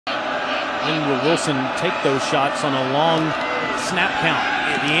When will Wilson take those shots on a long snap count?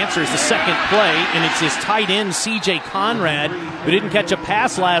 The answer is the second play, and it's his tight end, C.J. Conrad, who didn't catch a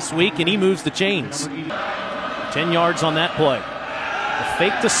pass last week, and he moves the chains. 10 yards on that play. The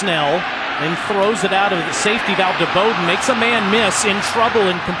fake to Snell, then throws it out of the safety valve to Bowden, makes a man miss, in trouble,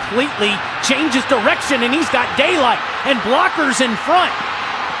 and completely changes direction, and he's got daylight and blockers in front.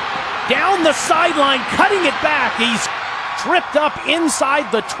 Down the sideline, cutting it back. He's tripped up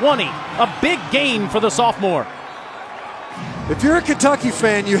inside the 20. A big gain for the sophomore. If you're a Kentucky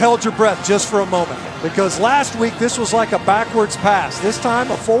fan, you held your breath just for a moment, because last week this was like a backwards pass. This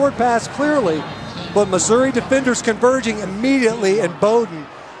time a forward pass clearly, but Missouri defenders converging immediately, and Bowden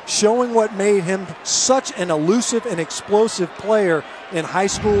showing what made him such an elusive and explosive player in high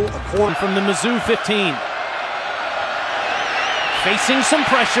school. From the Mizzou 15. Facing some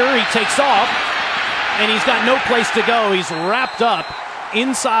pressure, he takes off, and he's got no place to go. He's wrapped up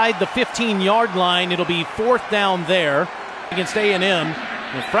inside the 15-yard line. It'll be fourth down there against A&M.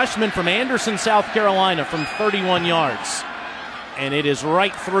 The freshman from Anderson, South Carolina, from 31 yards. And it is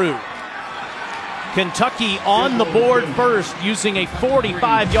right through. Kentucky on the board first, using a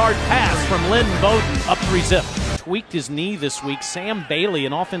 45-yard pass from Lynn Bowden, up 3-zip. Tweaked his knee this week. Sam Bailey,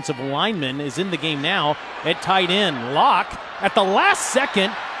 an offensive lineman, is in the game now at tight end. Locke, at the last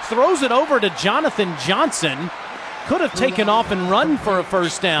second, throws it over to Jonathan Johnson. Could have taken off and run for a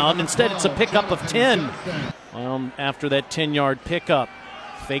first down. Instead, it's a pickup of 10. Well, after that 10-yard pickup,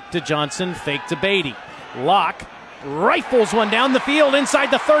 fake to Johnson, fake to Beatty. Locke rifles one down the field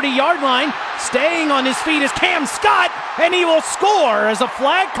inside the 30-yard line. Staying on his feet is Cam Scott, and he will score as a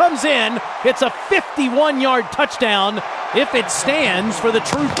flag comes in. It's a 51-yard touchdown if it stands for the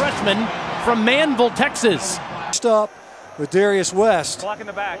true freshman from Manville, Texas. Up with Darius West. Block in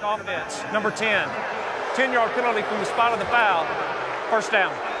the back, offense, number 10. 10-yard penalty from the spot of the foul. First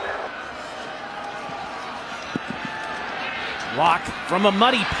down. Locke from a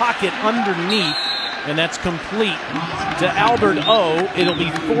muddy pocket underneath, and that's complete to Albert O. It'll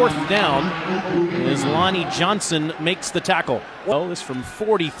be fourth down as Lonnie Johnson makes the tackle. Well, this from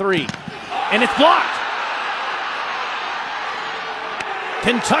 43, and it's blocked.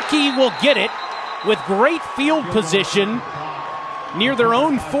 Kentucky will get it with great field position near their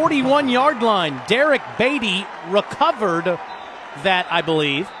own 41-yard line. Derek Beatty recovered that, I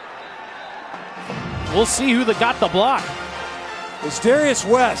believe. We'll see who got the block. It's Darius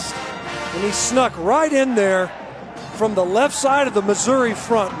West, and he snuck right in there from the left side of the Missouri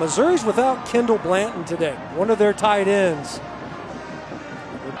front. Missouri's without Kendall Blanton today, one of their tight ends.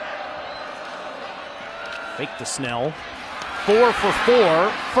 Fake to Snell. 4 for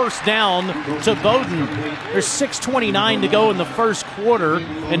 4, first down to Bowden. There's 6:29 to go in the first quarter,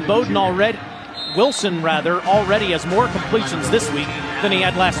 and Bowden Wilson already has more completions this week than he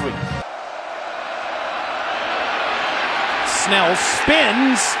had last week. Snell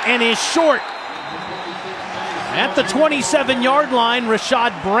spins and is short. At the 27-yard line,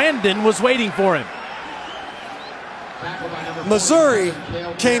 Rashad Brandon was waiting for him. Missouri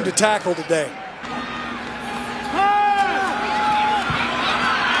came to tackle today.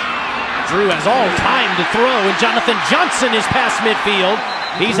 Drew has all time to throw, and Jonathan Johnson is past midfield.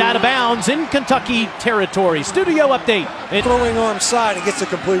 He's out of bounds in Kentucky territory. Studio update. Throwing arm side and gets a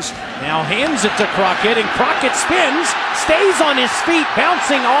completion. Now hands it to Crockett, and Crockett spins, stays on his feet,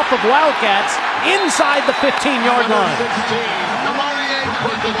 bouncing off of Wildcats inside the 15-yard line.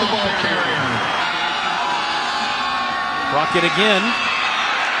 Crockett again.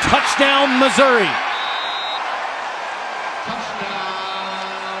 Touchdown, Missouri.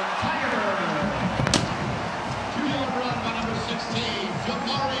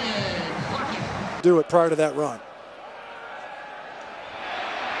 Do it prior to that run.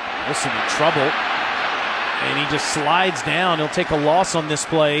 Wilson in trouble, and he just slides down. He'll take a loss on this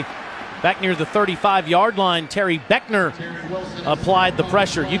play. Back near the 35-yard line, Terry Beckner applied the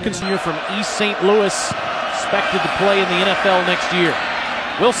pressure. You can see here from East St. Louis, expected to play in the NFL next year.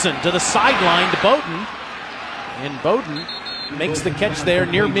 Wilson to the sideline to Bowden, and Bowden makes the catch there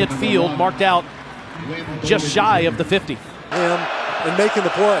near midfield, marked out just shy of the 50. And making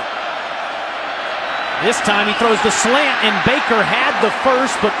the play. This time he throws the slant, and Baker had the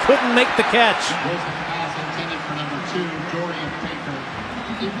first but couldn't make the catch.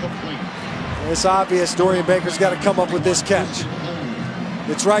 It's obvious Dorian Baker's got to come up with this catch.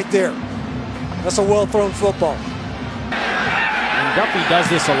 It's right there. That's a well-thrown football. And Duffy does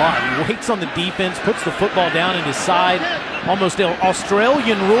this a lot. He waits on the defense, puts the football down at his side, almost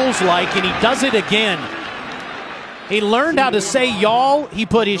Australian rules-like, and he does it again. He learned how to say y'all. He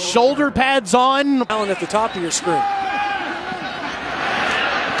put his shoulder pads on. At the top of your screen.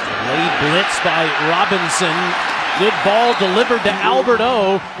 Laid Blitz by Robinson. Good ball delivered to Albert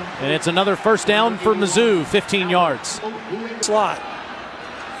O. And it's another first down for Mizzou, 15 yards. Slot.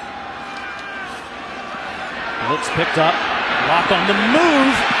 Blitz picked up. Lock on the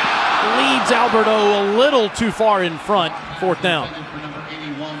move. Leads Albert O a little too far in front. Fourth down.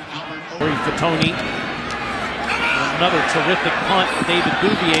 Fatoni. Another terrific punt. David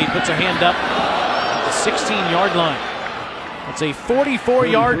Bouvier puts a hand up at the 16-yard line. It's a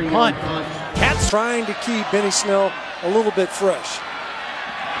 44-yard punt. Cats trying to keep Benny Snell a little bit fresh.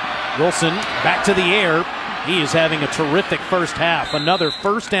 Wilson back to the air. He is having a terrific first half. Another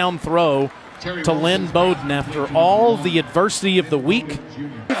first down throw to Len Bowden after all the adversity of the week.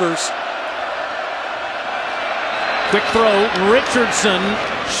 Quick throw, Richardson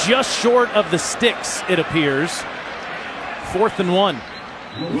just short of the sticks, it appears. 4th and 1.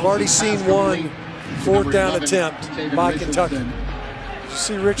 We've already seen one fourth down attempt by Kentucky. You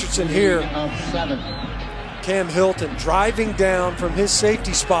see Richardson here. Cam Hilton driving down from his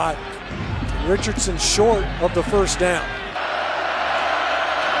safety spot. Richardson short of the first down.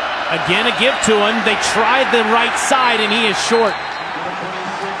 Again, a give to him. They tried the right side, and he is short.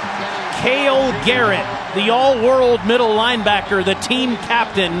 Cale Garrett, the all-world middle linebacker, the team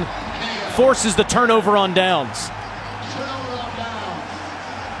captain, forces the turnover on downs.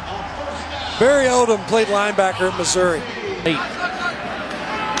 Barry Odom played linebacker at Missouri. The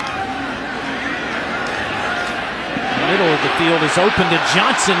middle of the field is open to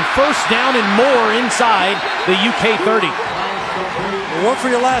Johnson. First down and more inside the UK 30. One for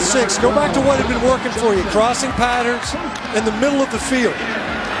your last 6. Go back to what had been working for you. Crossing patterns in the middle of the field.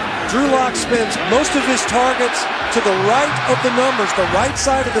 Drew Lock spends most of his targets to the right of the numbers, the right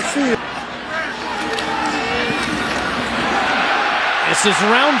side of the field. This is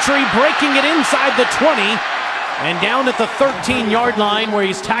Roundtree breaking it inside the 20 and down at the 13-yard line where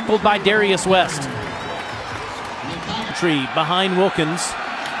he's tackled by Darius West. Roundtree behind Wilkins.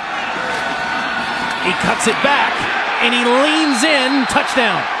 He cuts it back and he leans in.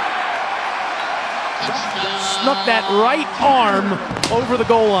 Touchdown. Snuck that right arm over the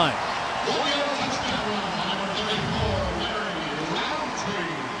goal line.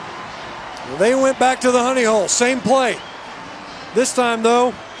 Well, they went back to the honey hole. Same play. This time,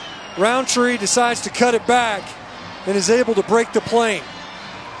 though, Roundtree decides to cut it back and is able to break the plane.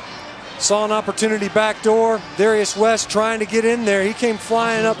 Saw an opportunity backdoor. Darius West trying to get in there. He came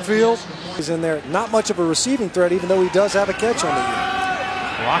flying upfield. He's in there. Not much of a receiving threat, even though he does have a catch on the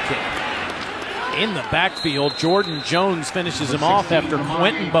year. Rocket in the backfield. Jordan Jones finishes him off after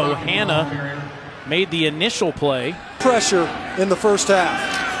Quentin Bohanna made the initial play. Pressure in the first half.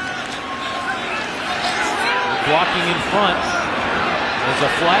 Blocking in front as a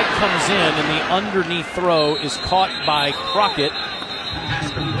flag comes in and the underneath throw is caught by Crockett.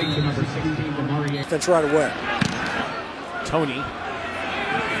 Defense right away. Tony.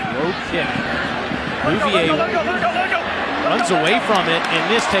 Low kick. Bouvier runs away from it,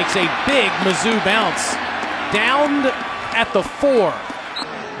 and this takes a big Mizzou bounce. Down at the 4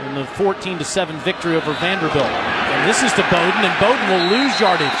 in the 14-7 victory over Vanderbilt. And this is to Bowden, and Bowden will lose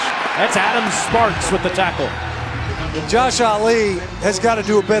yardage. That's Adam Sparks with the tackle. And Josh Ali has got to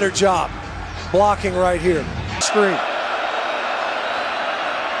do a better job blocking right here. Screen.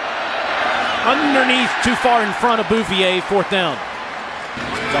 Underneath, too far in front of Bouvier, 4th down.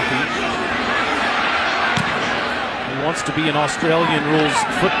 Duffy. He wants to be an Australian rules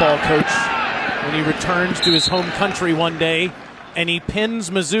football coach when he returns to his home country one day, and he pins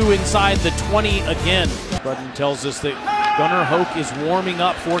Mizzou inside the 20 again. Budden tells us that Gunnar Hoke is warming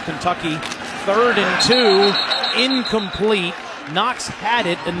up for Kentucky. 3rd and 2, incomplete. Knox had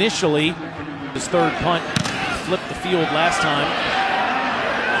it initially. His 3rd punt flipped the field last time.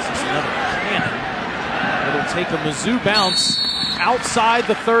 This is another cannon. It'll take a Mizzou bounce outside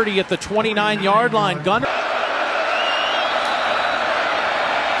the 30 at the 29-yard line. Gunnar.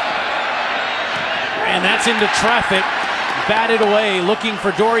 And that's into traffic. Batted away, looking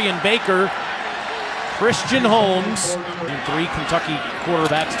for Dorian Baker. Christian Holmes. And 3 Kentucky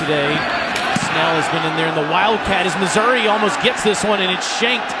quarterbacks today. Snell has been in there in the Wildcat as Missouri almost gets this one, and it's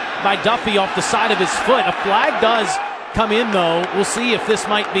shanked by Duffy off the side of his foot. A flag does come in, though. We'll see if this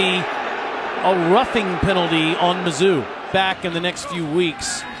might be a roughing penalty on Mizzou. Back in the next few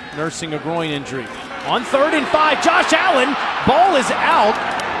weeks, nursing a groin injury. On 3rd and 5, Josh Allen. Ball is out.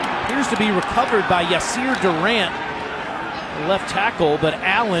 Appears to be recovered by Yasir Durant, the left tackle, but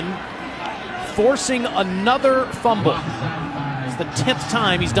Allen forcing another fumble. It's the 10th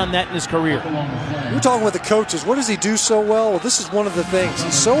time he's done that in his career. We're talking with the coaches. What does he do so well? Well, this is one of the things.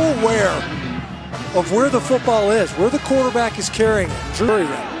 He's so aware of where the football is, where the quarterback is carrying it.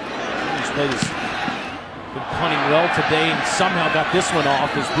 That has been punting well today and somehow got this one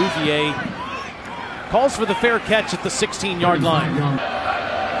off as Bouvier calls for the fair catch at the 16-yard line.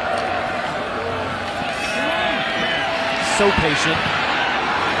 So patient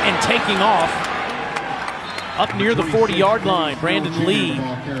and taking off up near the 40-yard line. Brandon Lee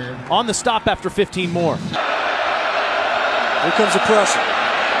on the stop after 15 more. Here comes the pressure.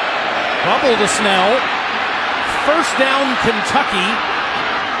 Bubble to Snell. First down, Kentucky.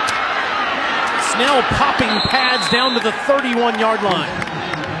 Snell popping pads down to the 31-yard line.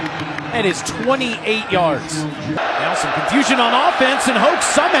 That is 28 yards. Now some confusion on offense, and Hoke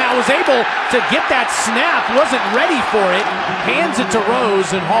somehow was able to get that snap. Wasn't ready for it. Hands it to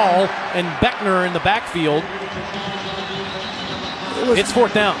Rose and Hall and Beckner in the backfield. It's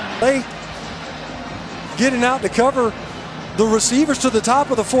fourth down. They getting out to cover the receivers to the top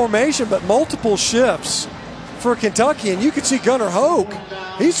of the formation, but multiple shifts for Kentucky, and you can see Gunnar Hoke.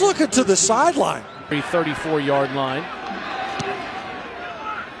 He's looking to the sideline. 34-yard line.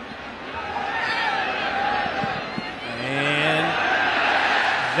 And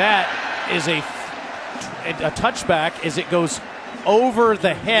that is a touchback as it goes over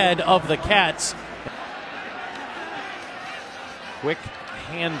the head of the Cats. Quick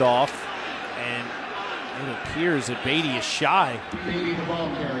handoff, and it appears that Beatty is shy.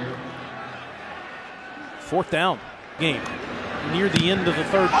 Fourth down game. Near the end of the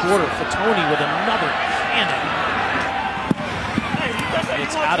third quarter, Fatoni with another cannon.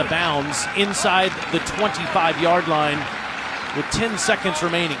 It's out of bounds inside the 25-yard line with 10 seconds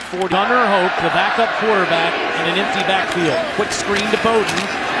remaining. For Gunnar Hoke, the backup quarterback, in an empty backfield. Quick screen to Bowden.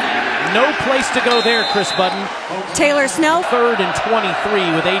 No place to go there, Chris Budden. Taylor Snell. 3rd and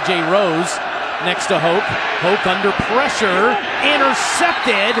 23 with A.J. Rose next to Hoke. Hoke under pressure,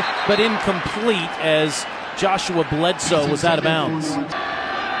 intercepted, but incomplete as Joshua Bledsoe was out of bounds.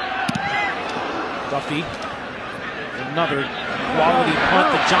 Duffy, another quality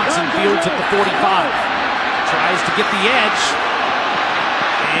punt that Johnson fields at the 45. Tries to get the edge,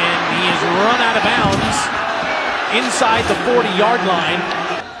 and he is run out of bounds inside the 40-yard line.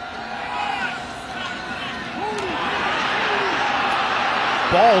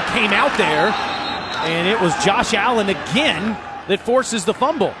 Ball came out there, and it was Josh Allen again that forces the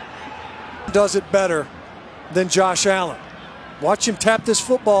fumble. Does it better than Josh Allen. Watch him tap this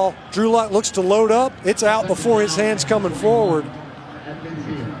football. Drew Lock looks to load up. It's out before his hand's coming forward.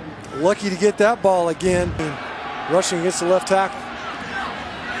 Lucky to get that ball again. Rushing against the left tackle.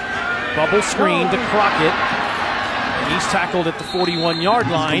 Bubble screen to Crockett. And he's tackled at the 41-yard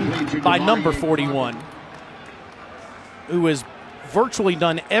line by number 41, who has virtually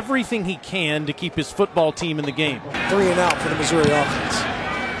done everything he can to keep his football team in the game. 3 and out for the Missouri offense.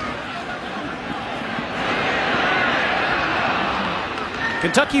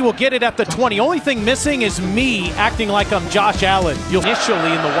 Kentucky will get it at the 20. Only thing missing is me acting like I'm Josh Allen.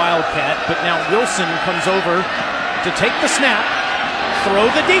 Initially in the Wildcat, but now Wilson comes over to take the snap, throw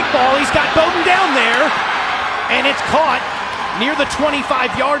the deep ball. He's got Bowden down there, and it's caught near the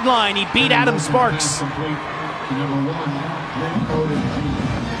 25-yard line. He beat Adam Sparks.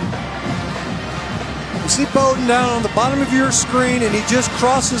 You see Bowden down on the bottom of your screen, and he just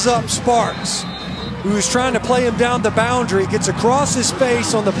crosses up Sparks, who's trying to play him down the boundary, gets across his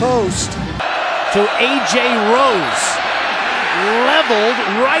face on the post. To A.J. Rose, leveled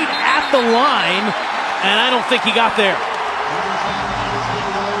right at the line, and I don't think he got there.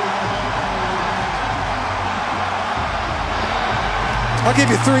 I'll give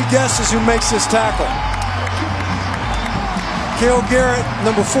you 3 guesses who makes this tackle. Cale Garrett,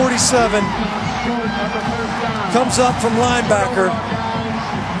 number 47, comes up from linebacker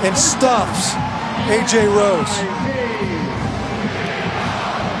and stuffs A.J. Rose.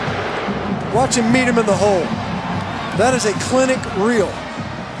 Watch him meet him in the hole. That is a clinic reel.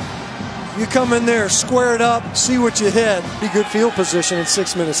 You come in there, square it up, see what you hit, be good field position in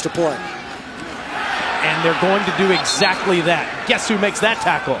 6 minutes to play. And they're going to do exactly that. Guess who makes that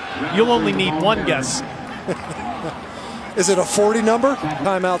tackle? You'll only need one guess. Is it a 40 number?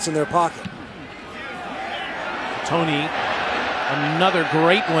 Timeouts in their pocket. Tony, another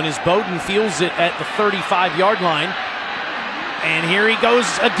great one as Bowden fields it at the 35-yard line. And here he goes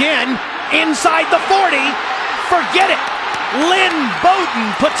again, inside the 40. Forget it. Lynn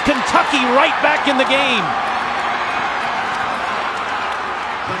Bowden puts Kentucky right back in the game.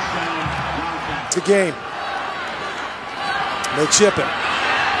 The game. They chip it.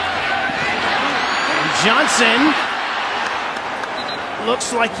 Johnson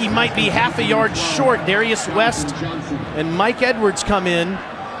looks like he might be half a yard short. Darius West and Mike Edwards come in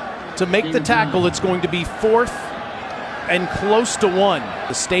to make the tackle. It's going to be 4th and close to one.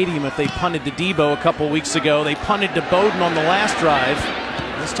 The stadium, if they punted to Debo a couple weeks ago, they punted to Bowden on the last drive.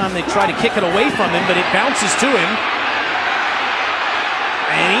 This time they try to kick it away from him, but it bounces to him.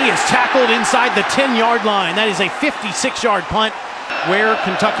 And he is tackled inside the 10-yard line. That is a 56-yard punt. Where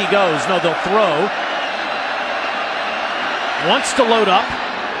Kentucky goes. No, they'll throw. Wants to load up.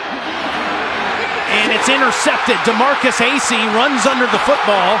 And it's intercepted. DeMarcus Acey runs under the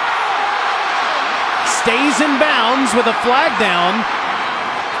football. Stays in bounds with a flag down.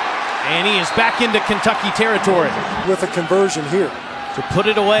 And he is back into Kentucky territory. With a conversion here. To put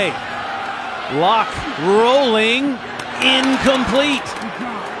it away. Lock rolling. Incomplete.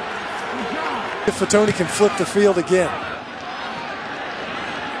 If Fatoni can flip the field again.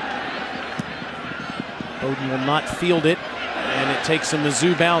 Bowden will not field it, and it takes a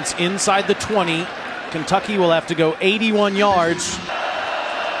Mizzou bounce inside the 20. Kentucky will have to go 81 yards.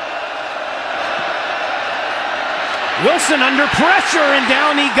 Wilson under pressure, and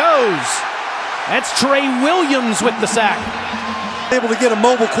down he goes. That's Trey Williams with the sack. Able to get a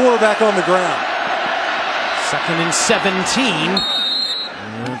mobile quarterback on the ground. 2nd and 17.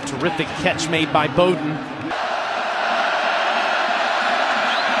 A terrific catch made by Bowden.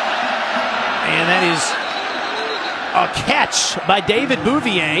 And that is a catch by David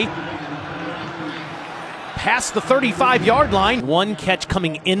Bouvier. Past the 35-yard line. One catch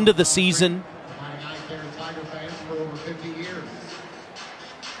coming into the season.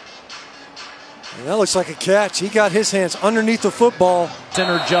 And that looks like a catch. He got his hands underneath the football.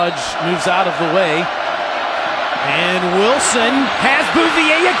 Center judge moves out of the way. And Wilson has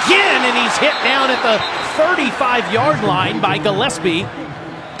Bouvier again, and he's hit down at the 35-yard line by Gillespie.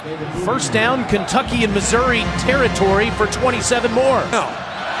 First down, Kentucky and Missouri territory for 27 more. No.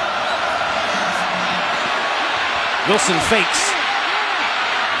 Wilson fakes.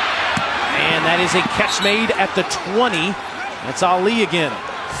 And that is a catch made at the 20. That's Ali again.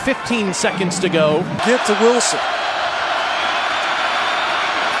 15 seconds to go. Get to Wilson.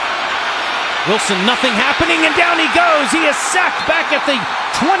 Wilson, nothing happening, and down he goes. He is sacked back at the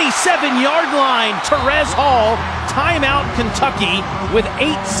 27-yard line. Therese Hall, timeout Kentucky with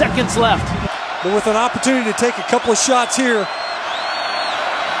 8 seconds left. But with an opportunity to take a couple of shots here.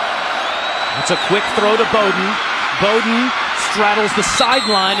 That's a quick throw to Bowden. Bowden straddles the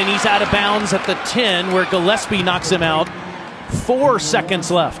sideline, and he's out of bounds at the 10, where Gillespie knocks him out. 4 seconds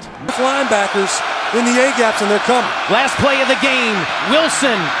left. Linebackers in the A-gaps, and they're coming. Last play of the game.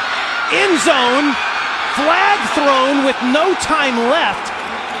 Wilson, end zone, flag thrown with no time left.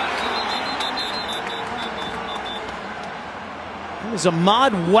 It was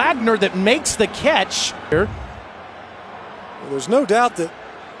Ahmad Wagner that makes the catch. Well, there's no doubt that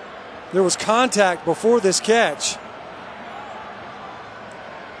there was contact before this catch.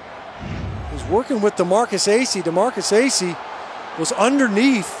 He's working with DeMarcus Acey. DeMarcus Acey was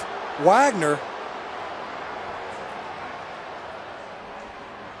underneath Wagner.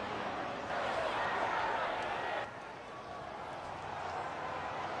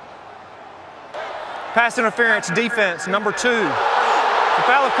 Pass interference defense, number 2. The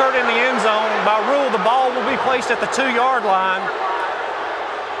foul occurred in the end zone. By rule, the ball will be placed at the 2-yard line.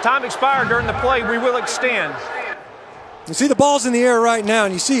 Time expired during the play. We will extend. You see the ball's in the air right now,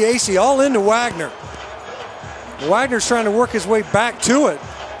 and you see Acey all into Wagner. Wagner's trying to work his way back to it.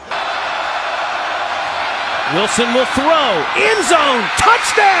 Wilson will throw. End zone.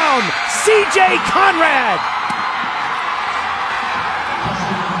 Touchdown. C.J. Conrad.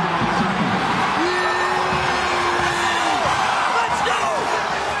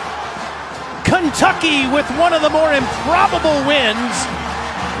 Kentucky, with one of the more improbable wins,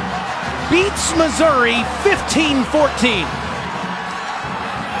 beats Missouri 15-14.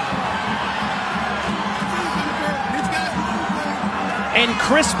 And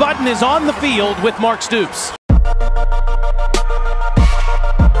Chris Button is on the field with Mark Stoops.